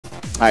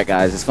Alright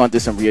guys, just going through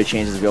some Ryu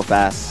changes real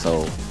fast.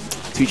 So,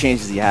 2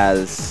 changes he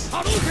has.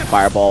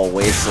 Fireball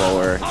way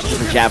slower.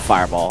 Just a jab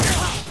fireball.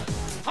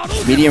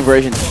 Medium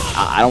version,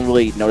 I don't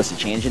really notice a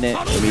change in it.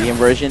 The medium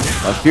version,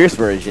 but fierce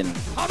version,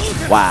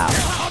 wow.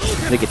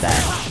 Look at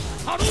that.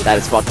 That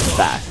is fucking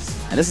fast.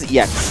 And this is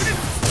EX in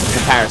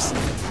comparison.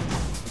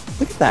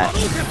 Look at that.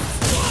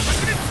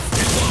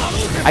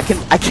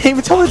 I can't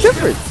even tell the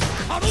difference.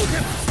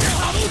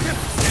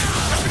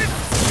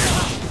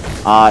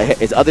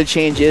 His other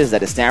change is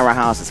that his stand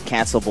roundhouse is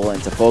cancelable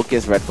into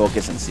focus, red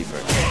focus, and super.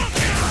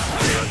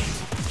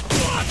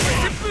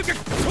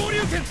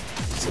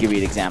 Just give you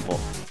an example.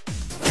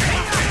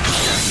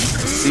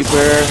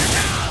 Super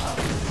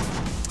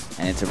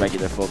and into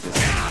regular focus.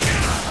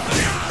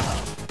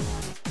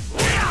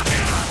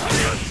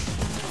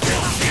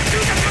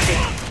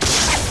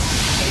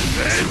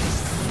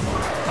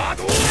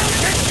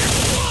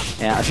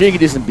 Yeah, I'm sure you can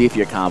do some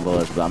beefier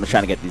combos, but I'm just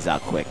trying to get these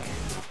out quick.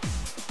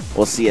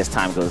 We'll see as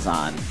time goes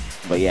on.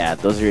 But yeah,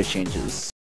 those are your changes.